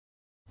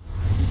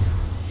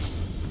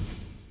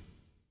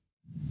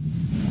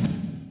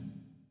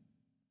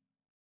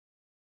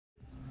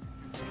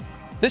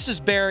This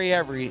is Barry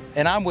Every,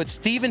 and I'm with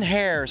Stephen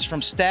Harris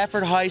from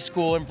Stafford High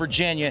School in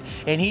Virginia,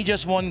 and he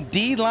just won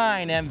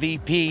D-Line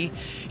MVP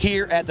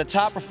here at the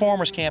Top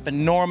Performers Camp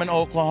in Norman,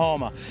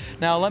 Oklahoma.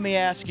 Now, let me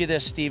ask you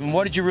this, Stephen.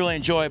 What did you really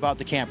enjoy about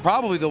the camp?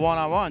 Probably the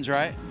one-on-ones,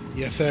 right?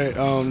 Yes, sir.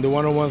 The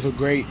one-on-ones were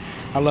great.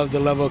 I love the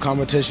level of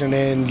competition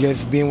and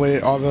just being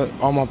with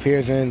all my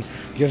peers and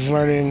just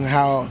learning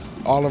how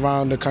all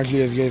around the country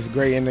is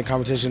great and the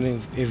competition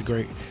is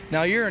great.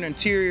 Now, you're an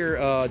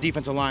interior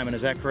defensive lineman,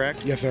 is that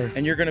correct? Yes, sir.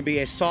 And you're going to be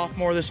a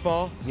sophomore this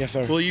fall? Yes,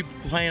 sir. Will you be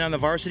playing on the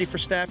varsity for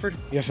Stafford?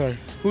 Yes, sir.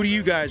 Who do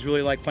you guys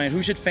really like playing?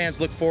 Who should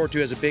fans look forward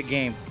to as a big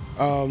game?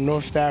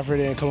 North Stafford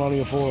and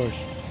Colonial Forge.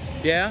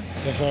 Yeah?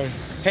 Yes, sir.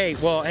 Hey,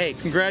 well, hey,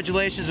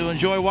 congratulations. We'll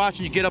enjoy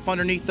watching you get up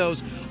underneath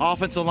those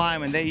offensive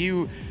linemen.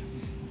 You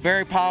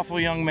very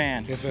powerful young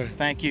man. Yes, sir.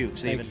 Thank you,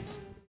 Stephen.